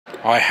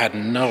I had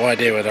no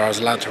idea whether I was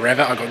allowed to rev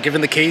it. I got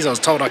given the keys, I was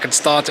told I could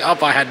start it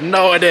up. I had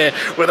no idea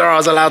whether I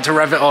was allowed to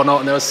rev it or not,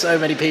 and there were so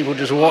many people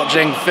just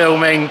watching,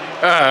 filming.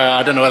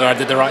 I don't know whether I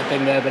did the right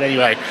thing there, but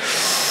anyway,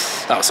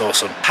 that was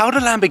awesome. How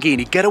did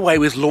Lamborghini get away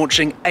with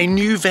launching a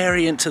new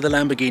variant to the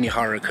Lamborghini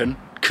Huracan,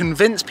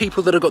 convince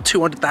people that have got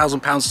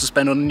 £200,000 to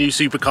spend on a new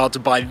supercar to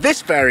buy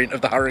this variant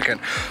of the Huracan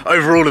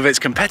over all of its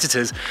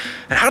competitors?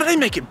 And how do they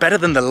make it better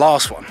than the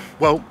last one?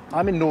 Well,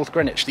 I'm in North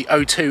Greenwich, the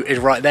O2 is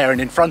right there, and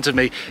in front of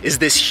me is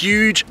this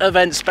huge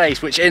event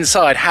space, which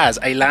inside has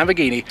a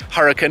Lamborghini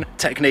Huracan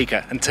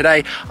Technica. And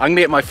today, I'm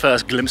gonna get my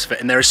first glimpse of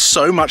it, and there is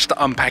so much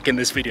to unpack in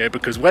this video,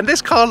 because when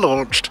this car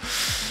launched,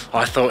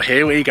 I thought,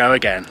 here we go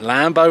again.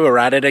 Lambo are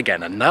at it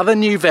again. Another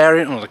new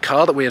variant on a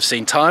car that we have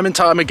seen time and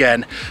time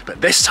again,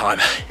 but this time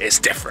it's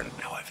different.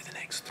 Now, over the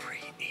next 3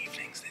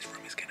 evenings, this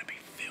room is going to be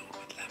filled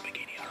with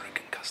Lamborghini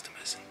Huracan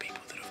customers and people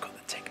that have got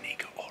the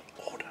Technica on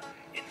order.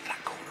 In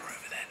that corner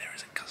over there, there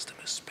is a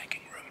customer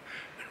specking room,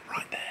 and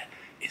right there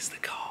is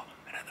the car.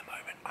 And at the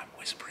moment, I'm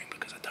whispering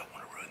because I don't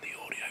want to ruin the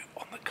audio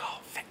on the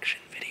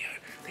Carfection video.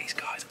 These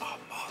guys are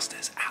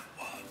masters at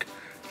work.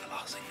 The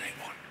last thing they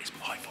want is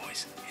my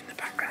voice in the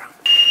background.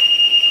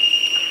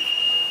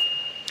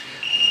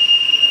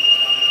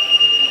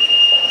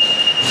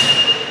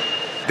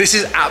 This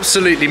is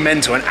absolutely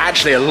mental, and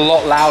actually a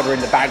lot louder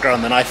in the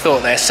background than I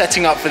thought. They're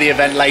setting up for the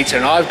event later,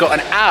 and I've got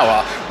an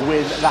hour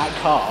with that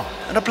car,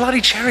 and a bloody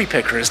cherry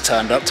picker has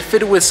turned up to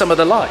fiddle with some of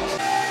the lights.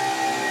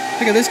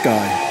 Look at this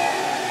guy.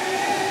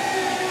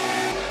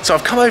 So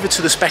I've come over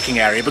to the specking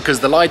area because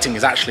the lighting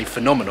is actually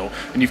phenomenal,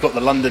 and you've got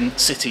the London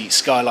city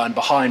skyline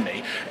behind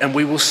me, and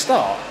we will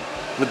start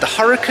with the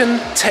Huracan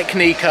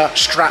Technica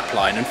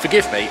strapline. And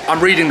forgive me, I'm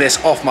reading this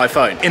off my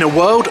phone. In a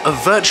world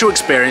of virtual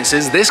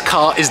experiences, this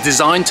car is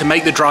designed to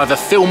make the driver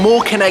feel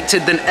more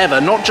connected than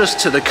ever, not just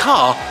to the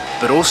car,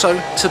 but also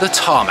to the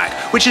tarmac,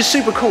 which is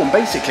super cool. And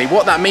basically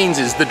what that means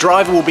is the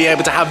driver will be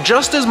able to have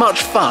just as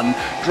much fun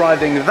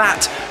driving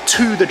that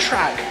to the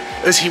track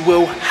as he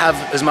will have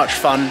as much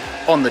fun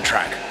on the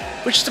track.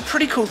 Which is a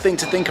pretty cool thing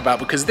to think about,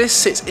 because this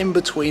sits in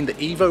between the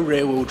Evo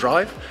rear-wheel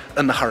drive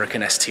and the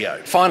Huracan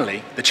STO.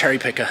 Finally, the cherry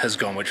picker has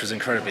gone, which was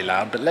incredibly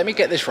loud, but let me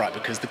get this right,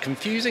 because the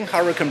confusing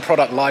Huracan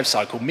product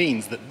lifecycle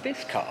means that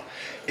this car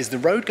is the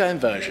road-going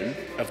version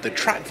of the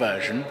track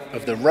version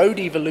of the road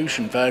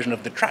evolution version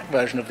of the track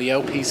version of the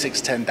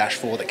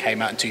LP610-4 that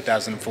came out in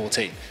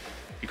 2014.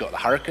 You've got the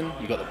Huracan,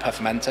 you've got the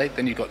Performante,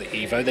 then you've got the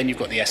Evo, then you've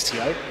got the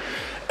STO,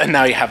 and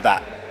now you have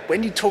that.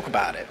 When you talk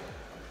about it,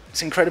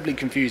 it's incredibly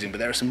confusing, but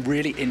there are some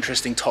really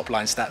interesting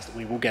top-line stats that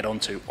we will get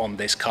onto on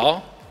this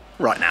car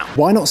right now.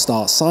 Why not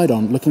start side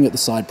on looking at the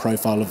side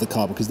profile of the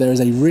car, because there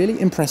is a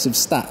really impressive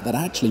stat that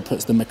actually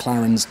puts the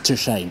McLarens to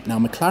shame. Now,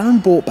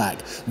 McLaren brought back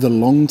the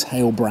long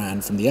tail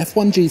brand from the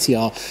F1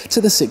 GTR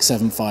to the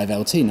 675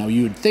 LT. Now,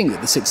 you would think that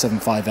the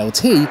 675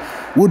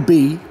 LT would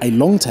be a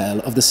long tail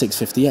of the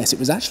 650S. It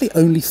was actually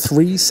only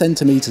 3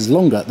 centimeters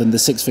longer than the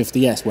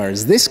 650S,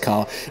 whereas this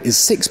car is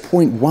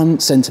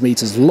 6.1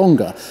 centimeters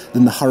longer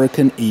than the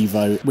Huracan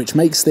Evo, which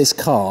makes this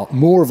car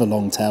more of a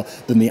long tail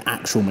than the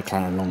actual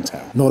McLaren long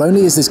tail. Not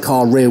only is this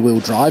car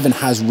rear-wheel drive and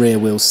has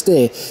rear-wheel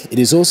steer, it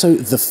is also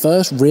the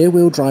first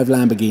rear-wheel drive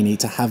Lamborghini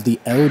to have the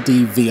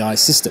LDVI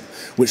system,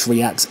 which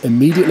reacts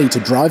immediately to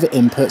driver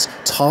inputs,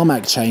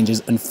 tarmac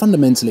changes, and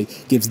fundamentally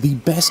gives the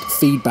best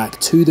feedback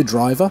to the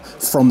driver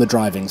from the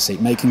driving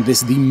seat, making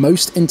this the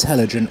most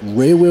intelligent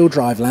rear-wheel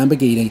drive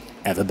Lamborghini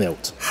ever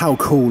built. How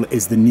cool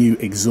is the new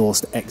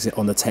exhaust exit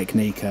on the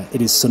Technica?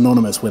 It is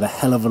synonymous with a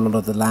hell of a lot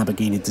of the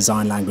Lamborghini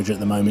design language at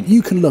the moment.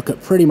 You can look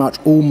at pretty much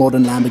all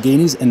modern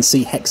Lamborghinis and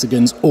see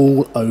hexagons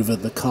all over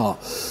the car.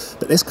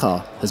 But this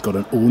car has got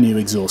an all-new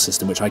exhaust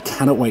system, which I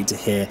cannot wait to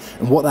hear.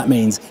 And what that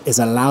means is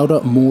a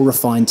louder, more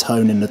refined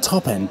tone in the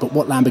top end. But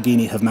what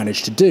Lamborghini have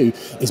managed to do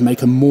is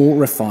make a more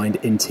refined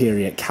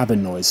interior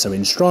cabin noise. So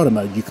in Strada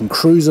mode, you can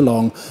cruise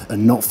along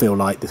and not feel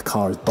like the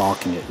car is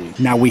barking at you.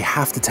 Now we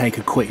have to take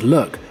a quick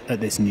look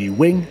at this new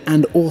wing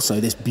and also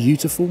this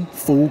beautiful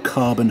full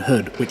carbon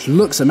hood, which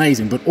looks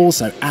amazing, but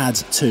also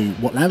adds to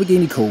what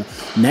Lamborghini call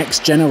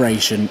next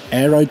generation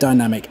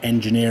aerodynamic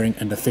engineering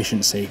and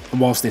efficiency. And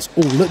whilst this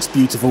all looks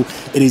beautiful,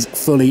 it is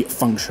fully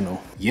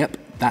functional. Yep,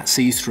 that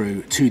sees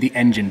through to the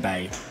engine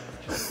bay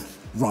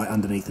right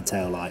underneath the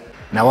tail light.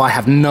 Now, I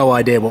have no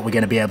idea what we're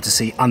going to be able to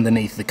see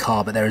underneath the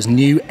car, but there is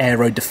new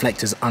aero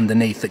deflectors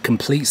underneath that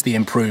completes the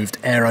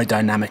improved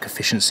aerodynamic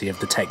efficiency of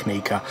the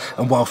Technica.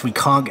 And whilst we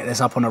can't get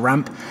this up on a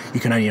ramp, you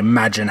can only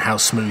imagine how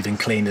smooth and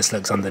clean this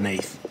looks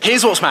underneath.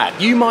 Here's what's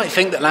mad. You might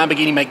think that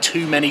Lamborghini make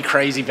too many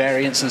crazy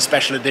variants and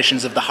special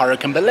editions of the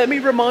Huracan, but let me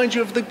remind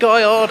you of the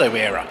Gallardo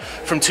era.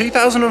 From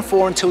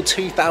 2004 until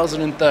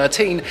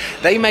 2013,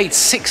 they made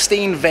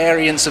 16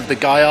 variants of the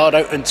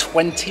Gallardo and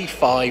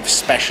 25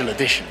 special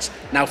editions.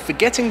 Now,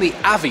 forgetting the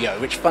Aveo,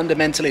 which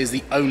fundamentally is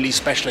the only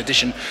special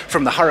edition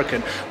from the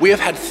Huracan, we have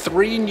had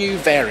 3 new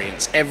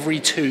variants every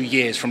 2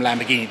 years from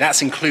Lamborghini.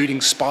 That's including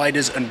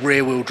Spiders and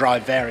rear-wheel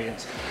drive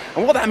variants.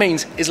 And what that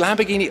means is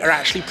Lamborghini are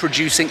actually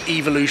producing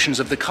evolutions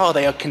of the car.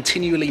 They are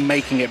continually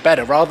making it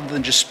better. Rather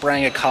than just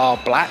spraying a car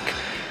black,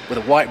 with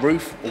a white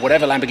roof, or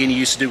whatever Lamborghini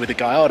used to do with the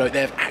Gallardo,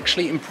 they've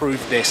actually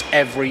improved this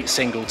every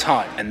single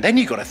time. And then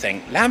you got to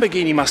think,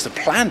 Lamborghini must have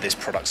planned this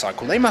product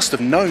cycle. They must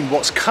have known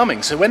what's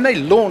coming. So when they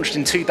launched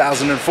in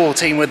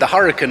 2014 with the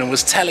Huracan and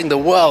was telling the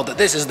world that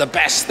this is the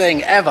best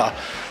thing ever,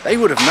 they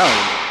would have known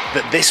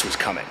that this was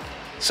coming.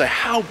 So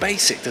how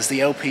basic does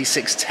the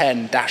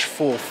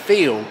LP610-4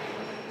 feel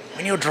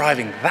when you're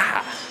driving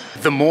that?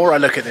 The more I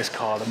look at this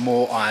car, the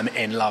more I'm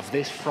in love.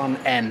 This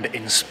front end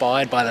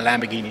inspired by the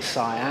Lamborghini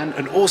Cyan,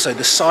 and also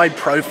the side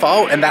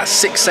profile and that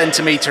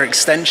 6cm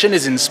extension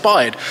is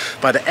inspired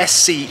by the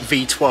SC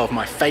V12,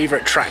 my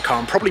favorite track car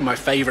and probably my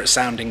favorite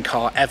sounding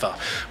car ever.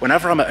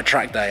 Whenever I'm at a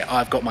track day,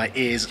 I've got my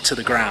ears to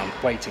the ground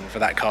waiting for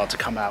that car to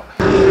come out.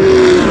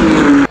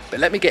 But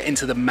let me get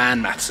into the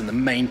man maths and the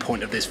main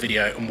point of this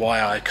video and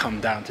why I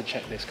come down to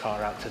check this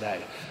car out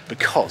today.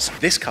 Because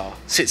this car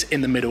sits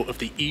in the middle of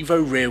the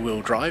Evo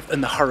rear-wheel drive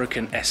and the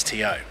Huracan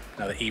STO.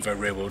 Now the Evo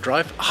rear-wheel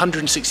drive,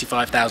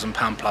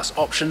 £165,000 plus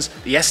options.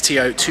 The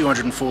STO,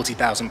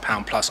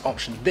 £240,000 plus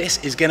options.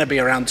 This is gonna be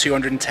around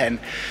 £210,000,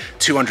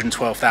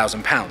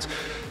 £212,000.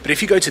 But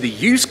if you go to the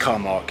used car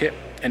market,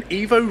 an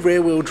Evo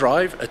rear-wheel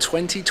drive, a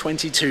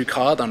 2022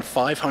 car done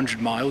 500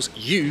 miles,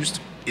 used,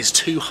 is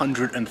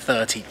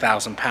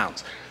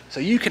 £230,000. So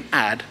you can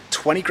add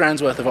 20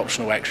 grand's worth of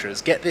optional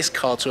extras, get this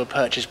car to a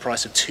purchase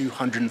price of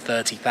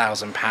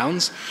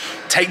 £230,000,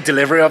 take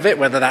delivery of it,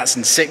 whether that's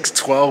in 6,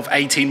 12,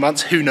 18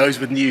 months, who knows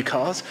with new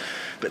cars.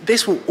 But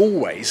this will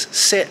always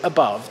sit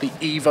above the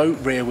Evo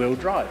rear-wheel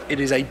drive. It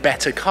is a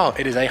better car,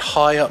 it is a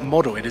higher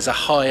model, it is a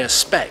higher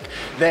spec.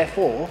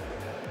 Therefore,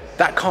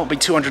 that can't be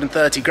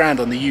 230 grand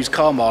on the used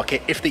car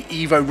market if the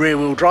Evo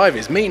rear-wheel drive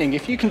is, meaning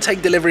if you can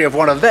take delivery of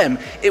one of them,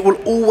 it will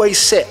always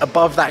sit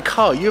above that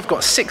car. You've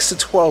got 6 to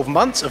 12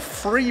 months of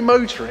free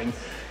motoring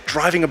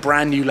driving a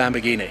brand new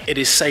Lamborghini. It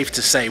is safe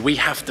to say we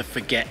have to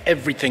forget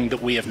everything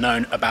that we have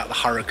known about the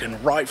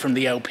Huracan right from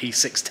the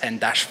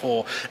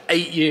LP610-4.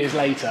 8 years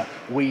later,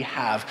 we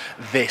have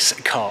this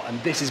car,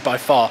 and this is by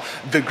far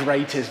the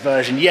greatest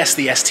version. Yes,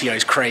 the STO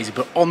is crazy,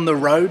 but on the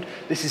road,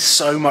 this is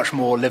so much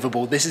more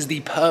livable. This is the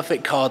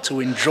perfect car to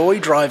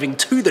enjoy driving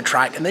to the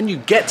track, and then you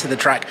get to the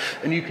track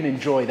and you can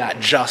enjoy that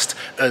just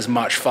as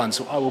much fun.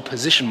 So I will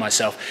position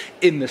myself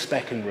in the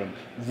specking room.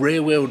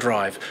 Rear-wheel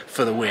drive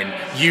for the win.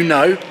 You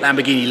know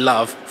Lamborghini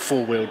love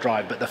four-wheel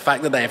drive, but the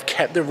fact that they have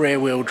kept the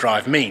rear-wheel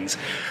drive means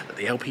that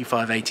the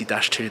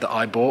LP580-2 that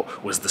I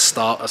bought was the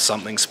start of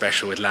something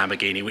special with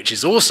Lamborghini, which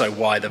is also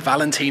why the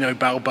Valentino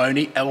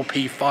Balboni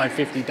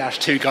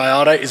LP550-2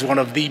 Gallardo is one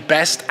of the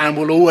best and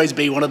will always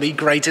be one of the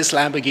greatest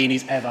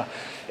Lamborghinis ever.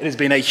 It has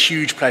been a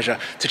huge pleasure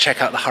to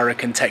check out the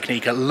Huracan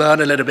Technica,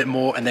 learn a little bit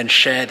more, and then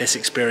share this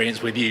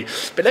experience with you.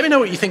 But let me know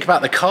what you think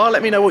about the car.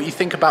 Let me know what you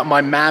think about my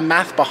man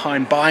math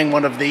behind buying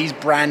one of these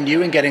brand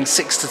new and getting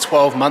 6 to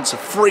 12 months of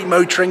free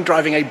motoring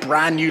driving a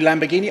brand new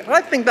Lamborghini.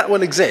 I think that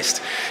will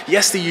exist.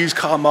 Yes, the used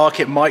car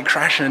market might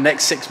crash in the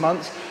next 6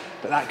 months,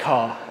 but that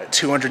car at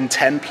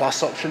 210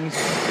 plus options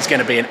is going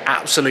to be an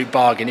absolute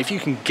bargain. If you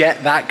can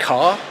get that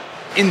car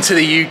into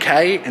the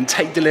UK and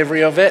take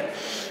delivery of it,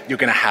 you're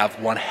going to have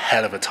one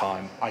hell of a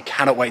time. I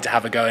cannot wait to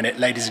have a go in it.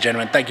 Ladies and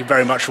gentlemen, thank you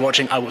very much for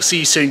watching. I will see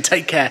you soon.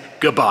 Take care.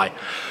 Goodbye.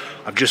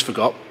 I've just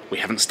forgot, we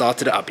haven't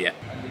started it up yet.